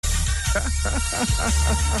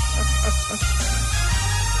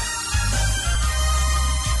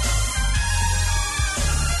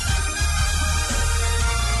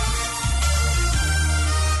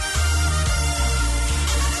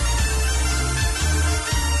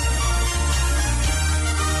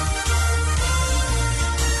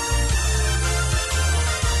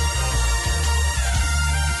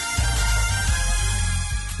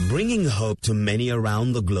Bringing hope to many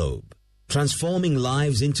around the globe. Transforming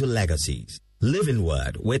lives into legacies. Living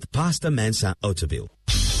Word with Pastor Mensa Otabil.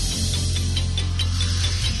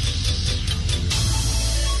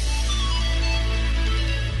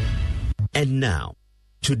 And now,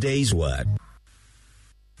 today's word.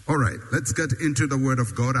 All right, let's get into the Word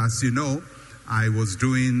of God. As you know, I was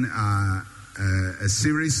doing a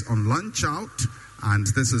series on Launch Out, and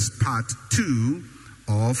this is part 2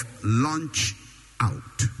 of Launch Out.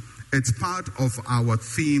 It's part of our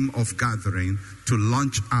theme of gathering to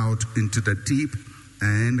launch out into the deep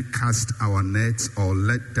and cast our nets or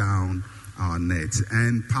let down our nets.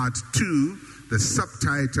 And part 2, the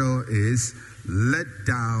subtitle is Let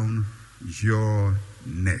Down Your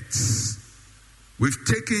Nets. We've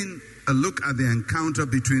taken a look at the encounter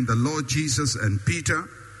between the Lord Jesus and Peter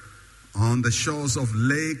on the shores of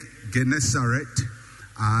Lake Gennesaret,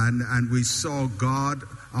 and we saw God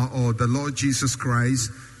or the Lord Jesus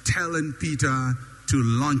Christ telling Peter to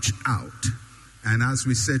launch out. And as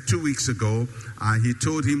we said 2 weeks ago, he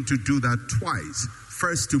told him to do that twice.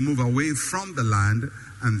 First, to move away from the land,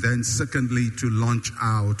 and then secondly, to launch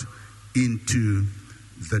out into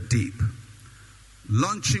the deep.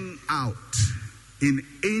 Launching out in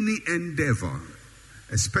any endeavor,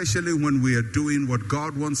 especially when we are doing what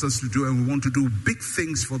God wants us to do and we want to do big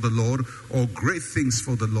things for the Lord or great things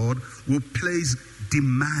for the Lord, will place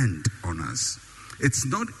demand on us. It's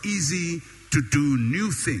not easy to do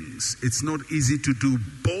new things. It's not easy to do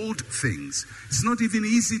bold things. It's not even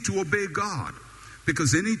easy to obey God.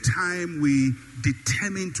 Because anytime we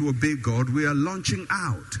determine to obey God, we are launching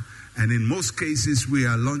out. And in most cases, we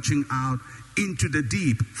are launching out into the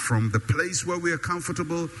deep, from the place where we are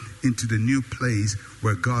comfortable into the new place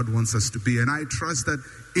where God wants us to be. And I trust that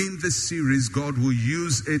in this series, God will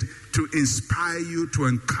use it to inspire you, to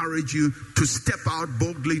encourage you, to step out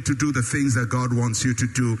boldly to do the things that God wants you to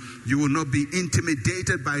do. You will not be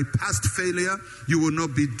intimidated by past failure. You will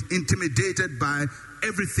not be intimidated by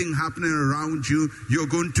everything happening around you. You're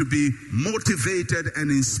going to be motivated and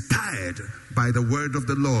inspired by the word of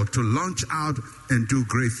the Lord to launch out and do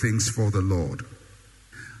great things for the Lord.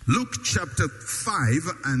 Luke chapter 5,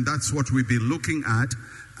 and that's what we've been looking at,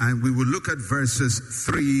 and we will look at verses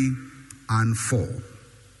 3 and 4.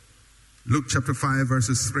 Luke chapter 5,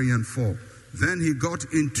 verses 3 and 4. Then he got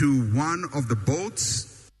into one of the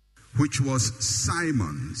boats, which was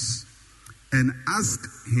Simon's, and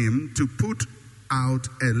asked him to put out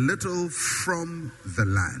a little from the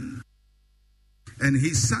land. And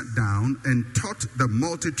he sat down and taught the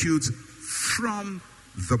multitudes from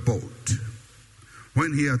the boat.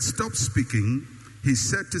 When he had stopped speaking, he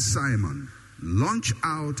said to Simon, "Launch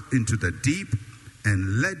out into the deep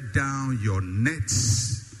and let down your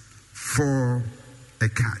nets for a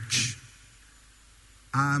catch."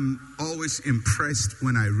 I'm always impressed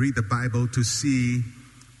when I read the Bible to see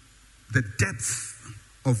the depth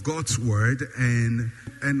of God's word and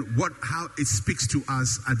how it speaks to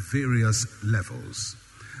us at various levels.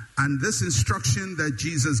 And this instruction that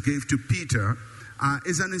Jesus gave to Peter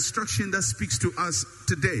is an instruction that speaks to us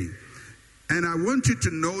today. And I want you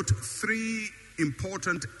to note 3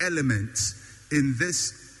 important elements in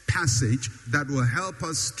this passage that will help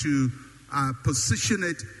us to position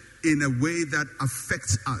it in a way that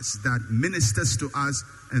affects us, that ministers to us,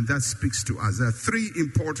 and that speaks to us. There are 3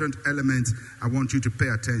 important elements I want you to pay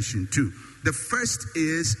attention to. The first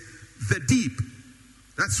is the deep.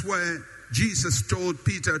 That's where Jesus told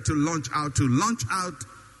Peter to launch out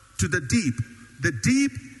to the deep. The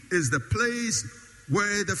deep is the place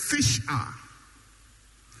where the fish are.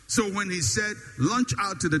 So when he said launch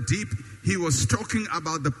out to the deep, he was talking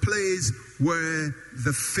about the place where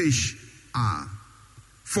the fish are.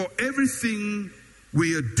 For everything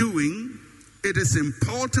we are doing, it is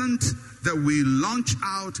important that we launch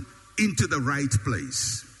out into the right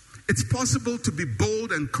place. It's possible to be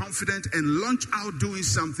bold and confident and launch out doing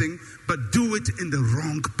something, but do it in the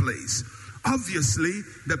wrong place. Obviously,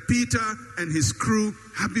 the Peter and his crew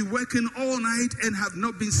have been working all night and have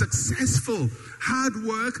not been successful. Hard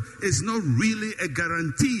work is not really a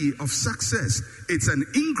guarantee of success. It's an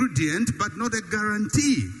ingredient, but not a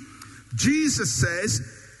guarantee. Jesus says,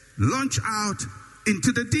 launch out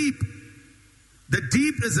into the deep. The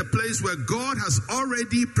deep is a place where God has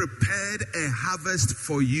already prepared a harvest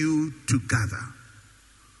for you to gather.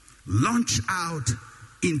 Launch out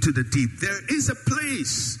into the deep. There is a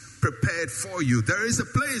place prepared for you. There is a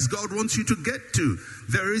place God wants you to get to.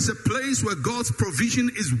 There is a place where God's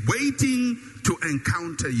provision is waiting to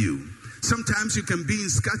encounter you. Sometimes you can be in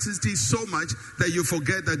scarcity so much that you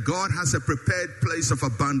forget that God has a prepared place of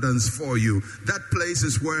abundance for you. That place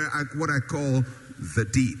is where what I call the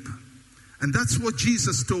deep. And that's what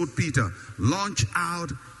Jesus told Peter. Launch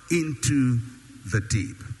out into the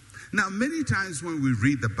deep. Now, many times when we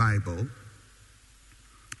read the Bible,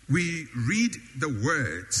 we read the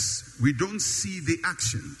words, we don't see the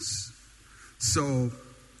actions. So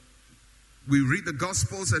we read the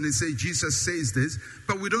Gospels and they say Jesus says this,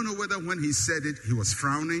 but we don't know whether when he said it, he was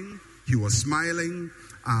frowning, he was smiling,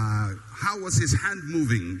 how was his hand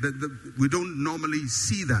moving? We don't normally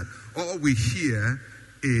see that. All we hear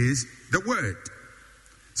is the word.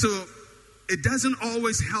 So it doesn't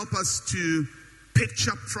always help us to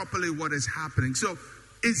picture properly what is happening. So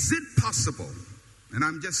is it possible, and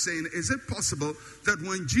I'm just saying, is it possible that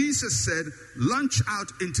when Jesus said, launch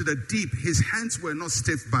out into the deep, his hands were not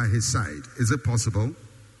stiff by his side? Is it possible?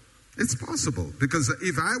 It's possible. Because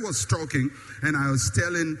if I was talking and I was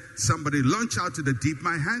telling somebody, launch out to the deep,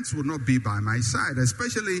 my hands would not be by my side.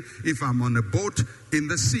 Especially if I'm on a boat in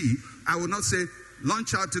the sea, I would not say,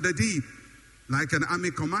 launch out to the deep, like an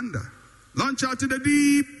army commander. Launch out to the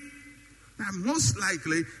deep. Now, most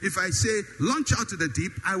likely, if I say launch out to the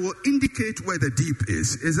deep, I will indicate where the deep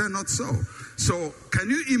is. Is that not so? So, can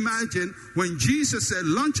you imagine when Jesus said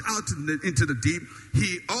launch out into the deep,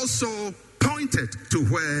 he also pointed to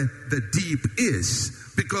where the deep is.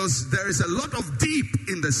 Because there is a lot of deep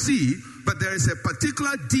in the sea, but there is a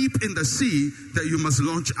particular deep in the sea that you must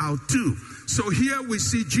launch out to. So here we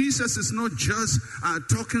see Jesus is not just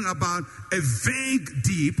talking about a vague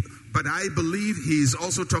deep, but I believe he is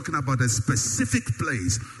also talking about a specific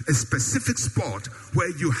place, a specific spot where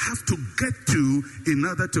you have to get to in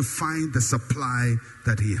order to find the supply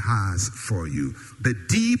that he has for you. The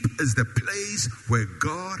deep is the place where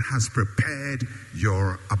God has prepared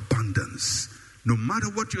your abundance. No matter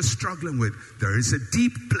what you're struggling with, there is a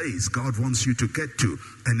deep place God wants you to get to.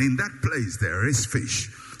 And in that place, there is fish.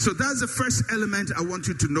 So that's the first element I want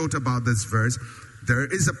you to note about this verse. There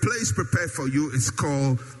is a place prepared for you. It's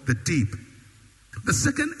called the deep. The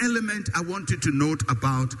second element I want you to note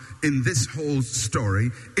about in this whole story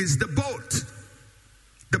is the boat.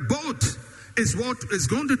 The boat is what is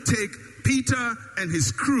going to take Peter and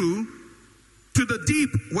his crew to the deep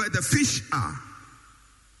where the fish are.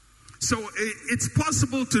 So it's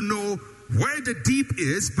possible to know where the deep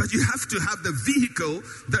is, but you have to have the vehicle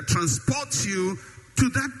that transports you to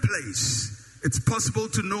that place. It's possible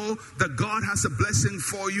to know that God has a blessing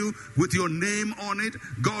for you with your name on it.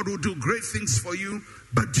 God will do great things for you.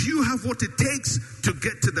 But do you have what it takes to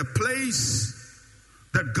get to the place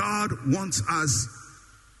that God wants us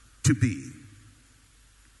to be?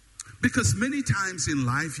 Because many times in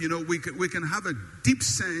life, we can have a deep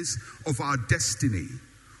sense of our destiny.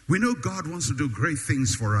 We know God wants to do great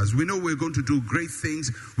things for us. We know we're going to do great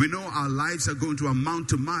things. We know our lives are going to amount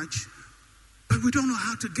to much. But we don't know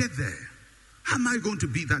how to get there. How am I going to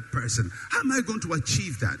be that person? How am I going to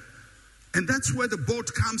achieve that? And that's where the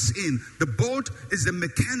boat comes in. The boat is the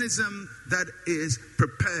mechanism that is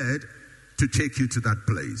prepared to take you to that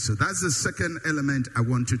place. So that's the second element I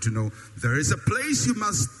want you to know. There is a place you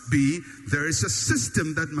must be. There is a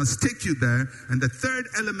system that must take you there. And the third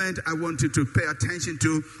element I want you to pay attention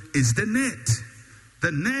to is the net.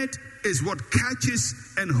 The net is what catches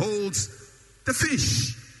and holds the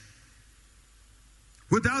fish.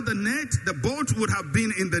 Without the net, the boat would have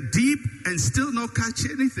been in the deep and still not catch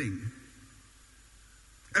anything.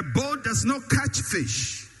 A boat does not catch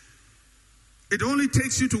fish. It only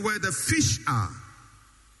takes you to where the fish are.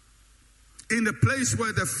 In the place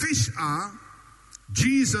where the fish are,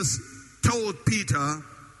 Jesus told Peter,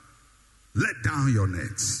 let down your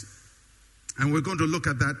nets. And we're going to look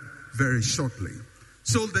at that very shortly.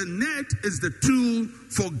 So the net is the tool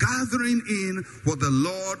for gathering in what the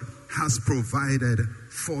Lord has provided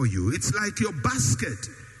for you. It's like your basket.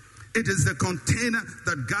 It is the container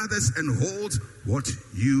that gathers and holds what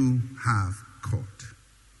you have caught.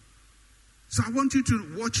 So I want you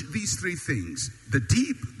to watch these three things. The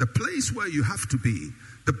deep, the place where you have to be.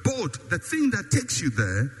 The boat, the thing that takes you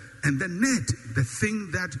there. And the net, the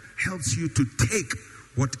thing that helps you to take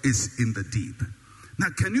what is in the deep. Now,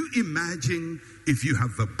 can you imagine if you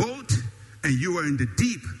have a boat and you are in the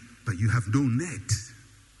deep, but you have no net?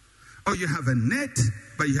 Or you have a net,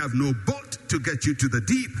 but you have no boat to get you to the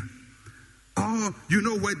deep? Or you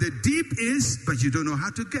know where the deep is, but you don't know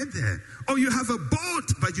how to get there. Or you have a boat,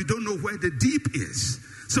 but you don't know where the deep is.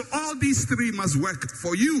 So all these three must work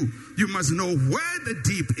for you. You must know where the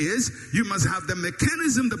deep is. You must have the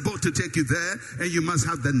mechanism, the boat to take you there. And you must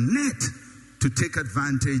have the net to take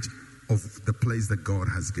advantage of the place that God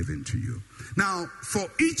has given to you. Now, for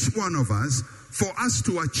each one of us, for us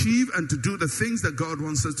to achieve and to do the things that God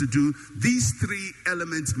wants us to do, these three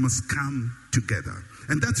elements must come together.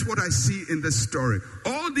 And that's what I see in this story.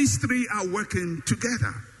 All these three are working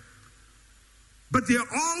together. But they're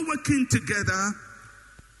all working together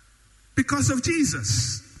because of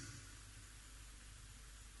Jesus.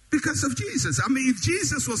 Because of Jesus. I mean, if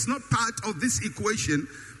Jesus was not part of this equation,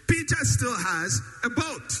 Peter still has a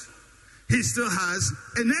boat. He still has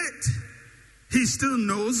a net. He still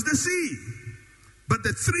knows the sea. But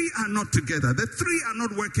the three are not together. The three are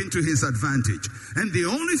not working to his advantage. And the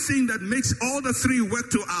only thing that makes all the three work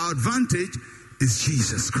to our advantage is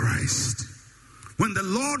Jesus Christ. When the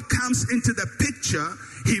Lord comes into the picture,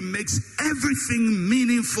 he makes everything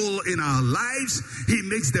meaningful in our lives. He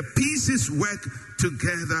makes the pieces work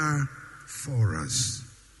together for us.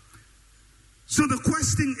 So the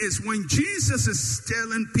question is, when Jesus is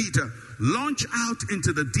telling Peter, launch out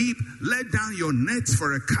into the deep, let down your nets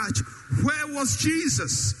for a catch, where was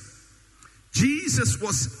Jesus? Jesus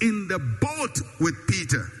was in the boat with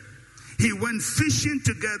Peter. He went fishing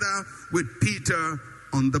together with Peter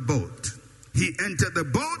on the boat. He entered the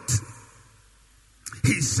boat.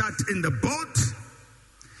 He sat in the boat.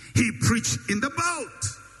 He preached in the boat.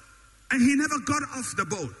 And he never got off the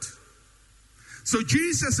boat. So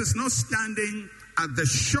Jesus is not standing at the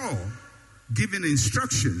shore giving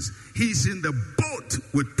instructions. He's in the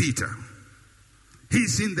boat with Peter.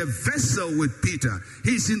 He's in the vessel with Peter.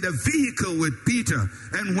 He's in the vehicle with Peter.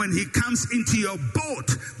 And when he comes into your boat,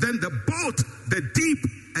 then the boat, the deep,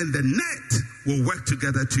 and the net will work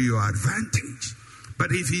together to your advantage.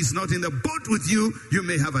 But if he's not in the boat with you, you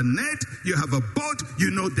may have a net, you have a boat, you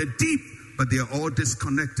know the deep, but they are all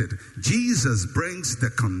disconnected. Jesus brings the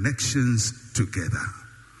connections together.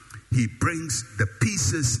 He brings the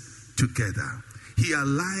pieces together. He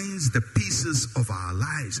aligns the pieces of our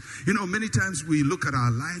lives. You know, many times we look at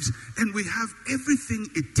our lives and we have everything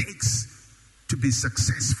it takes to be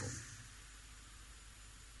successful.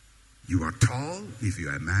 You are tall if you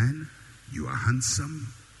are a man. You are handsome.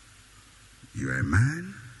 You are a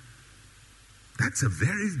man. That's a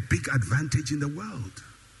very big advantage in the world.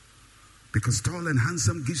 Because tall and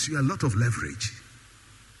handsome gives you a lot of leverage.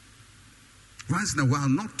 Once in a while,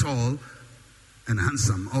 not tall and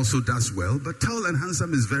handsome also does well, but tall and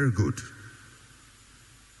handsome is very good.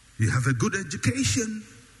 You have a good education.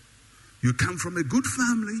 You come from a good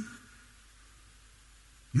family.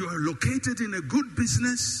 You are located in a good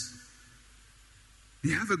business.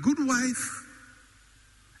 You have a good wife.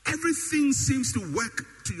 Everything seems to work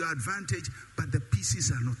to your advantage, but the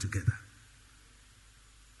pieces are not together.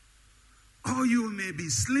 Or you may be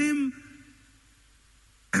slim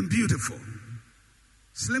and beautiful.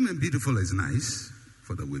 Slim and beautiful is nice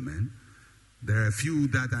for the women. There are a few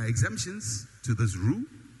that are exemptions to this rule.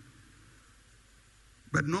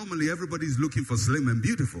 But normally everybody's looking for slim and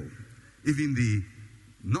beautiful. Even the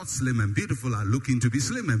not slim and beautiful are looking to be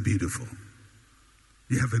slim and beautiful.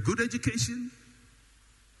 You have a good education.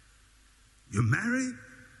 You're married.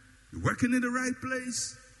 You're working in the right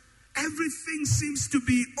place. Everything seems to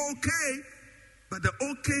be okay, but the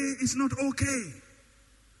okay is not okay.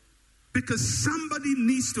 Because somebody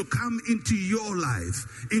needs to come into your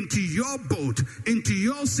life, into your boat, into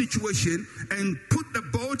your situation, and put the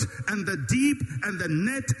boat and the deep and the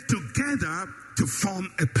net together to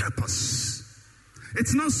form a purpose.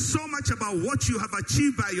 It's not so much about what you have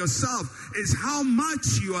achieved by yourself, it's how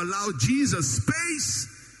much you allow Jesus space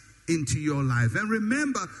into your life. And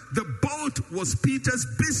remember, the boat was Peter's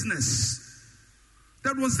business.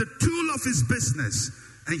 That was the tool of his business.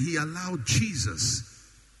 And he allowed Jesus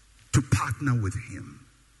to partner with him.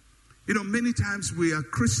 You know, many times we are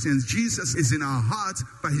Christians. Jesus is in our hearts,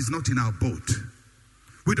 but he's not in our boat.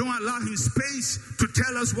 We don't allow him space to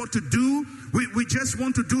tell us what to do. We just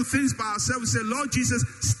want to do things by ourselves. We say, Lord Jesus,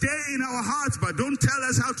 stay in our hearts, but don't tell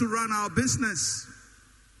us how to run our business.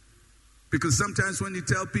 Because sometimes when you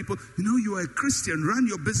tell people, you know, you are a Christian, run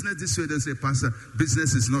your business this way, they say, Pastor,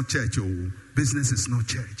 business is not church. Oh, business is not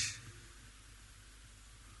church.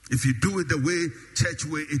 If you do it the way, church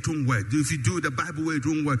way, it won't work. If you do it the Bible way, it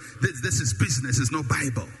won't work. This is business, it's not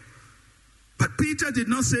Bible. But Peter did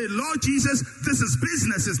not say, Lord Jesus, this is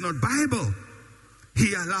business, it's not Bible.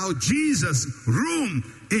 He allowed Jesus room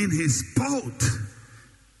in his boat.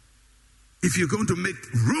 If you're going to make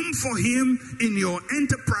room for him in your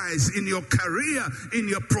enterprise, in your career, in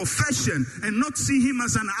your profession, and not see him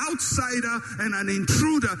as an outsider and an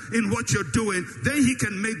intruder in what you're doing, then he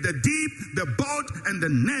can make the deep, the boat, and the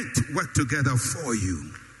net work together for you.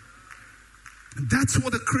 That's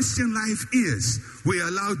what the Christian life is. We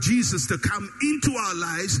allow Jesus to come into our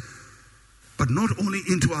lives, but not only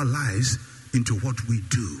into our lives, into what we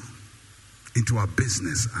do, into our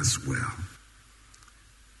business as well.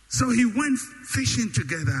 So he went fishing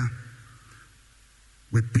together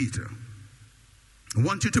with Peter. I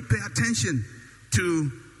want you to pay attention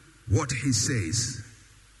to what he says.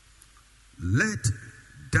 Let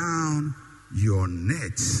down your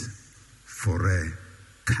nets for a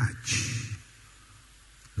catch.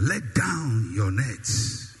 Let down your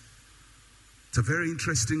nets. It's a very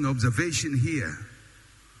interesting observation here.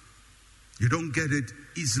 You don't get it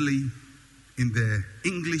easily in the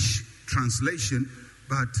English translation,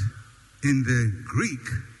 but in the Greek,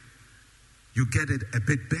 you get it a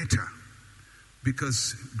bit better,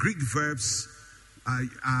 because Greek verbs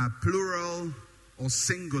are plural or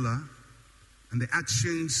singular, and the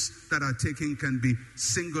actions that are taken can be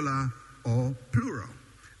singular or plural.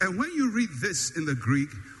 And when you read this in the Greek,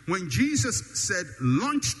 when Jesus said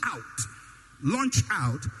launch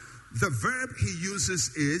out, the verb he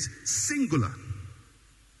uses is singular.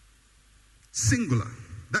 Singular.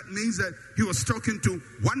 That means that he was talking to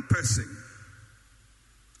one person.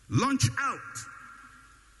 Launch out.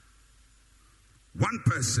 One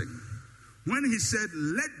person. When he said,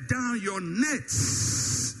 let down your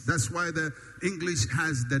nets, that's why the English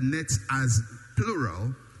has the nets as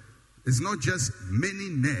plural. It's not just many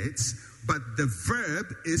nets, but the verb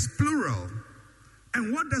is plural.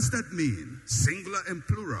 And what does that mean? Singular and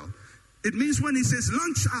plural. It means when he says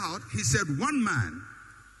launch out, he said one man.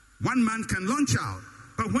 One man can launch out.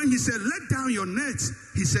 But when he said, let down your nets,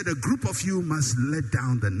 he said a group of you must let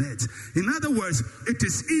down the nets. In other words, it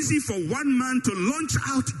is easy for one man to launch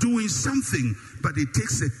out doing something, but it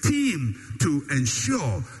takes a team to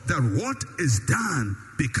ensure that what is done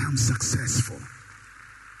becomes successful.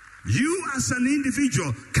 You as an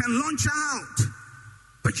individual can launch out,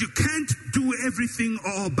 but you can't do everything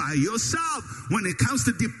all by yourself. When it comes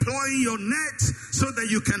to deploying your nets so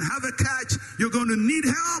that you can have a catch, you're going to need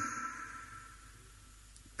help.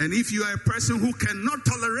 And if you are a person who cannot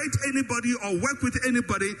tolerate anybody or work with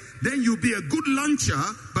anybody, then you'll be a good launcher,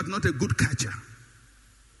 but not a good catcher.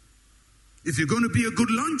 If you're going to be a good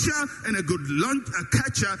launcher and a good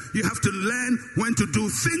catcher, you have to learn when to do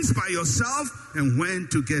things by yourself and when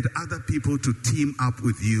to get other people to team up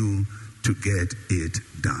with you to get it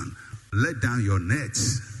done. Let down your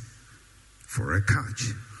nets for a catch.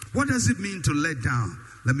 What does it mean to let down?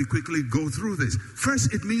 Let me quickly go through this.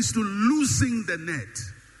 First, it means to loosen the net.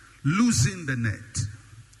 Loosen the net.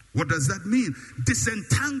 What does that mean?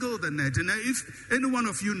 Disentangle the net. And if any one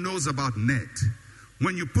of you knows about net,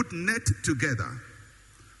 when you put net together,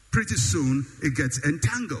 pretty soon it gets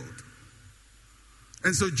entangled.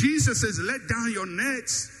 And so Jesus says, let down your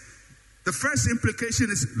nets. The first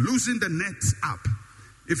implication is loosen the nets up.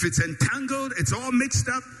 If it's entangled, it's all mixed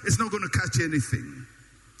up, it's not going to catch anything.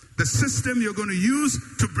 The system you're going to use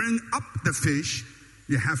to bring up the fish,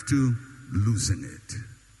 you have to loosen it.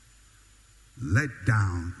 Let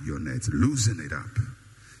down your nets, loosen it up.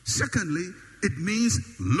 Secondly, it means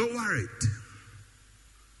lower it.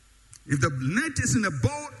 If the net is in a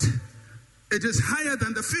boat, it is higher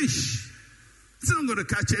than the fish. It's not going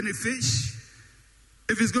to catch any fish.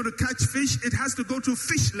 If it's going to catch fish, it has to go to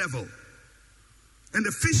fish level. And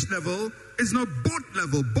the fish level is not boat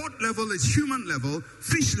level. Boat level is human level.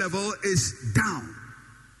 Fish level is down.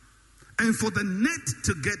 And for the net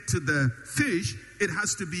to get to the fish, it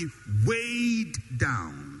has to be weighed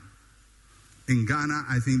down. In Ghana,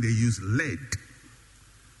 I think they use lead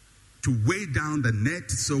to weigh down the net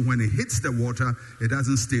so when it hits the water, it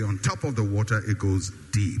doesn't stay on top of the water, it goes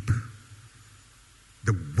deep.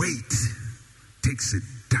 The weight takes it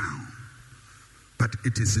down. But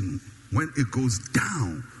it is when it goes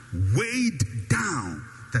down, weighed down,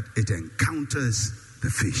 that it encounters the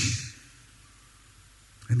fish.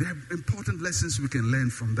 And there are important lessons we can learn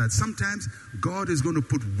from that. Sometimes God is going to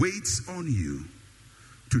put weights on you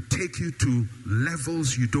to take you to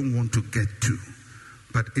levels you don't want to get to.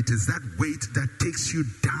 But it is that weight that takes you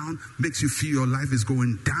down, makes you feel your life is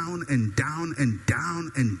going down and down and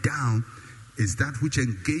down and down, is that which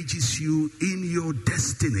engages you in your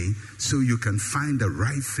destiny so you can find the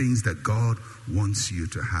right things that God wants you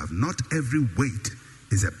to have. Not every weight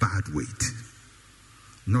is a bad weight.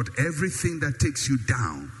 Not everything that takes you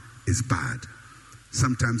down is bad.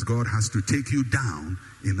 Sometimes God has to take you down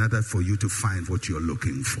in order for you to find what you're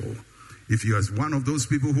looking for. If you're one of those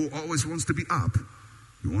people who always wants to be up,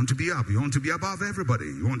 you want to be up, you want to be above everybody,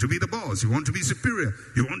 you want to be the boss, you want to be superior,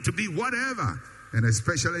 you want to be whatever. And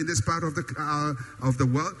especially in this part of the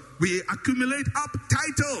world, we accumulate up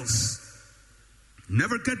titles.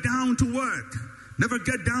 Never get down to work. Never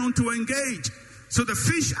get down to engage. So the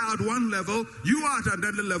fish are at one level, you are at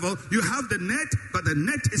another level. You have the net, but the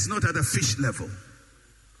net is not at the fish level.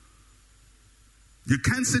 You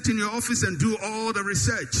can't sit in your office and do all the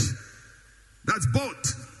research. That's bought.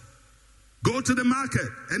 Go to the market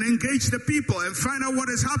and engage the people and find out what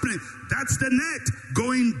is happening. That's the net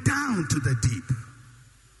going down to the deep.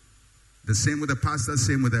 The same with the pastor,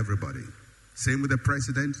 same with everybody. Same with the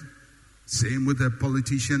president, same with the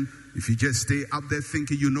politician. If you just stay up there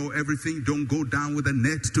thinking you know everything, don't go down with a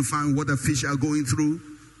net to find what the fish are going through.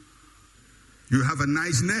 You have a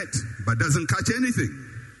nice net, but doesn't catch anything.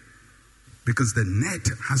 Because the net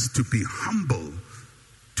has to be humble,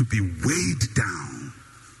 to be weighed down,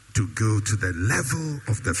 to go to the level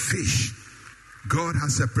of the fish. God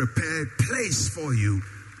has a prepared place for you,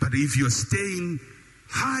 but if you're staying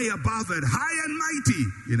high above it, high and mighty,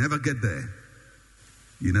 you never get there.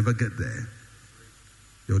 You never get there.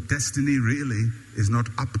 Your destiny really is not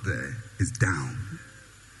up there, it's down.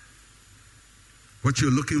 What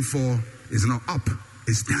you're looking for is not up,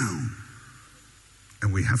 it's down.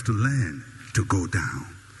 And we have to learn to go down.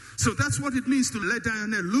 So that's what it means to let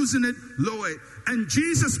down and loosen it, lower it. And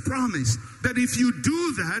Jesus promised that if you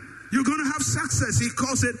do that, you're going to have success. He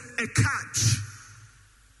calls it a catch.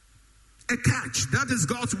 A catch. That is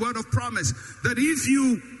God's word of promise. That if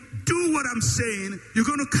you do what I'm saying, you're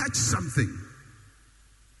going to catch something.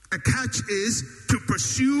 A catch is to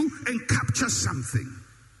pursue and capture something.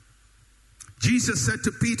 Jesus said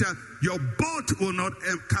to Peter, your boat will not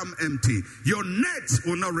come empty. Your net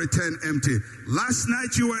will not return empty. Last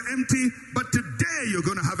night you were empty, but today you're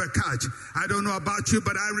going to have a catch. I don't know about you,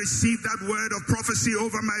 but I received that word of prophecy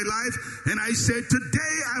over my life. And I said,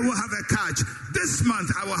 today I will have a catch. This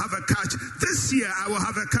month I will have a catch. This year I will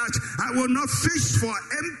have a catch. I will not fish for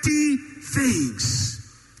empty things.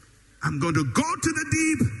 I'm going to go to the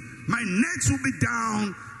deep. My nets will be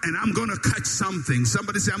down. And I'm going to catch something.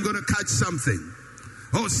 Somebody say, I'm going to catch something.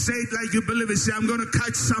 Oh, say it like you believe it. Say, I'm going to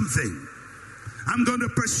catch something. I'm going to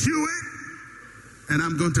pursue it. And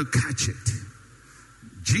I'm going to catch it.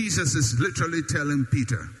 Jesus is literally telling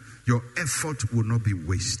Peter, your effort will not be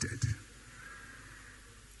wasted.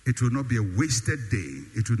 It will not be a wasted day.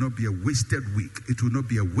 It will not be a wasted week. It will not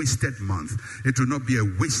be a wasted month. It will not be a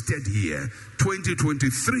wasted year.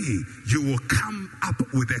 2023, you will come up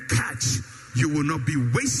with a catch. You will not be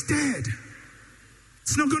wasted.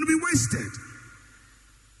 It's not going to be wasted.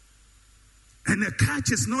 And a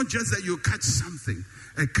catch is not just that you catch something.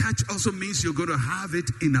 A catch also means you're going to have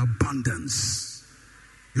it in abundance.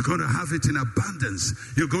 You're going to have it in abundance.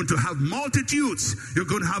 You're going to have multitudes. You're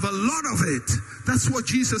going to have a lot of it. That's what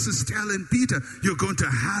Jesus is telling Peter. You're going to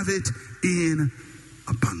have it in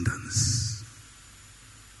abundance.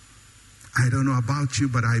 I don't know about you,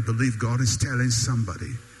 but I believe God is telling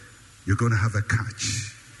somebody, you're going to have a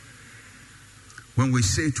catch. When we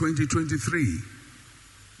say 2023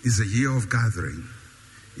 is a year of gathering,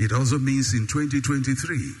 it also means in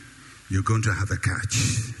 2023, you're going to have a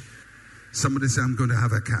catch. Somebody say, I'm going to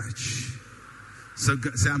have a catch. So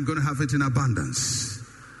say, I'm going to have it in abundance.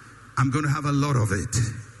 I'm going to have a lot of it.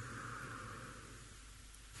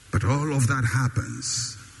 But all of that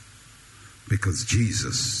happens because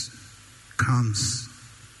Jesus comes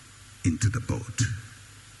into the boat.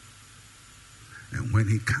 And when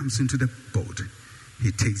he comes into the boat,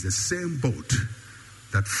 he takes the same boat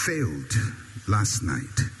that failed last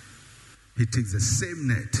night. He takes the same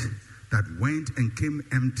net that went and came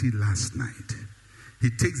empty last night. He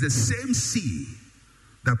takes the same sea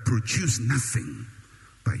that produced nothing,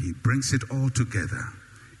 but he brings it all together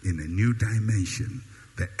in a new dimension.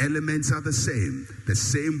 The elements are the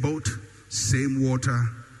same boat, same water,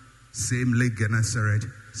 same Lake Gennesaret,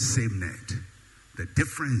 same net. The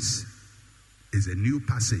difference is a new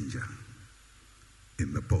passenger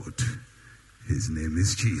in the boat. His name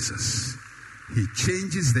is Jesus. He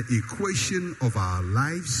changes the equation of our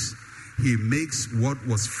lives. He makes what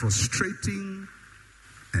was frustrating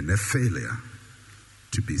and a failure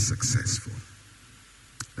to be successful.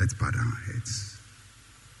 Let's bow our heads.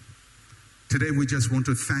 Today we just want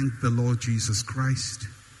to thank the Lord Jesus Christ.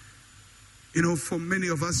 You know, for many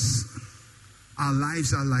of us, our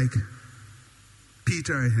lives are like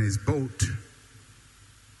Peter and his boat.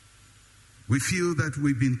 We feel that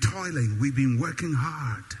we've been toiling, we've been working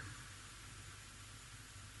hard.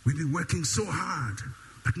 We've been working so hard,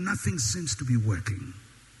 but nothing seems to be working.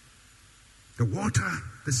 The water,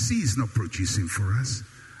 the sea is not producing for us.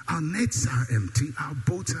 Our nets are empty. Our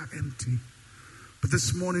boats are empty. But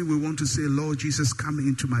this morning we want to say, Lord Jesus, come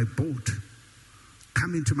into my boat.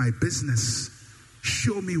 Come into my business.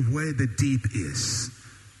 Show me where the deep is.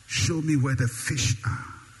 Show me where the fish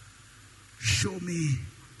are. Show me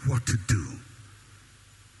what to do.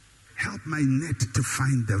 Help my net to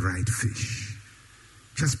find the right fish.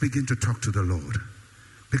 Just begin to talk to the Lord,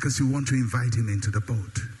 because you want to invite him into the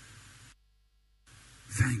boat.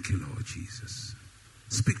 Thank you, Lord Jesus.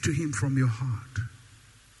 Speak to him from your heart.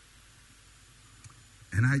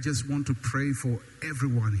 And I just want to pray for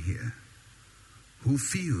everyone here who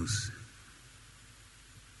feels,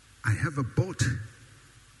 I have a boat,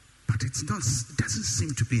 but it doesn't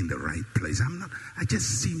seem to be in the right place. I'm not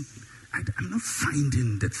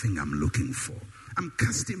finding the thing I'm looking for. I'm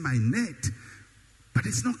casting my net, but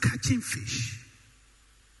it's not catching fish.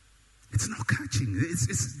 It's not catching. It's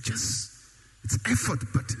effort,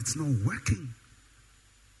 but it's not working.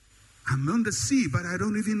 I'm on the sea, but I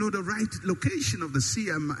don't even know the right location of the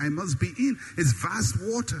sea I must be in. It's vast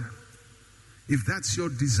water. If that's your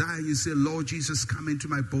desire, you say, Lord Jesus, come into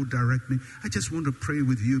my boat, direct me. I just want to pray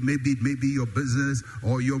with you. Maybe your business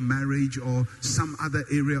or your marriage or some other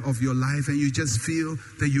area of your life, and you just feel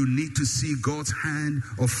that you need to see God's hand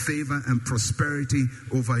of favor and prosperity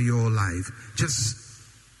over your life. Just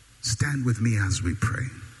stand with me as we pray.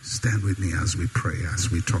 Stand with me as we pray, as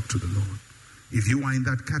we talk to the Lord. If you are in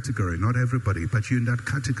that category, not everybody, but you're in that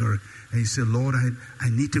category, and you say, Lord, I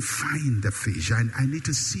need to find the fish. I need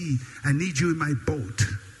to see. I need you in my boat.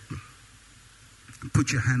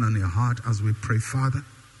 Put your hand on your heart as we pray. Father,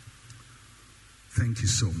 thank you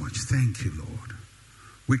so much. Thank you, Lord.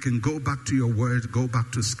 We can go back to your word, go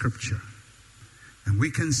back to scripture, and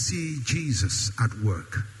we can see Jesus at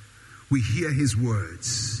work. We hear his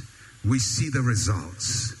words. We see the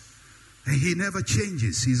results. And he never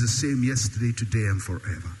changes. He's the same yesterday, today, and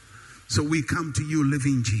forever. So we come to you,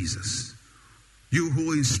 living Jesus. You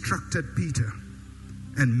who instructed Peter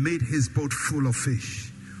and made his boat full of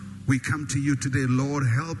fish. We come to you today, Lord.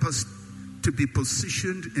 Help us to be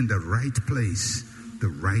positioned in the right place, the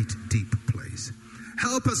right deep place.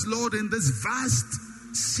 Help us, Lord, in this vast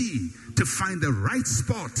sea to find the right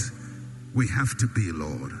spot we have to be,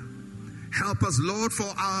 Lord. Help us, Lord,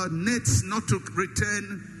 for our nets not to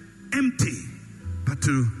return empty, but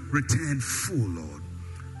to return full, Lord.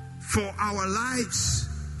 For our lives,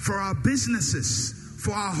 for our businesses,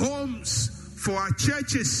 for our homes, for our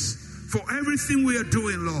churches, for everything we are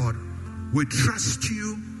doing, Lord, we trust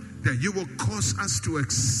you that you will cause us to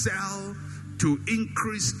excel, to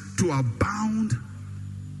increase, to abound,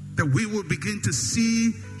 that we will begin to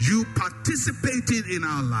see you participating in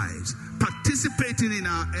our lives, participating in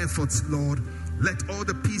our efforts, Lord. Let all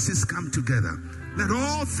the pieces come together. Let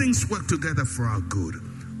all things work together for our good.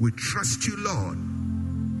 We trust you, Lord,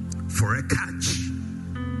 for a catch,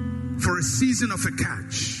 for a season of a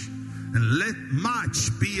catch. And let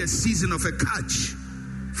March be a season of a catch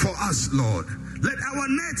for us, Lord. Let our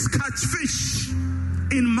nets catch fish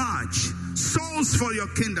in March. Souls for your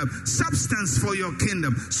kingdom, substance for your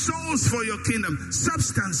kingdom, souls for your kingdom,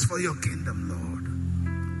 substance for your kingdom, Lord.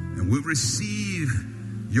 And we receive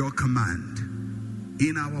your command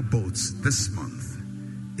in our boats this month.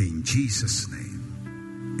 In Jesus' name,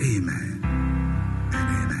 amen and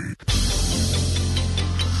amen.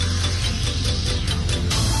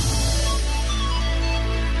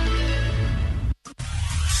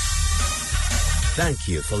 Thank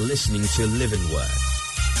you for listening to Living Word.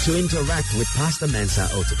 To interact with Pastor Mensa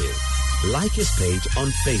Otabil, like his page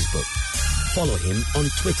on Facebook. Follow him on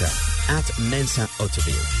Twitter @Mensa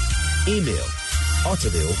Otabil. Email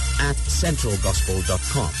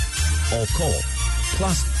otabil@centralgospel.com or call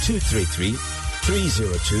 +233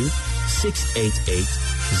 302 688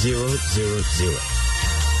 000.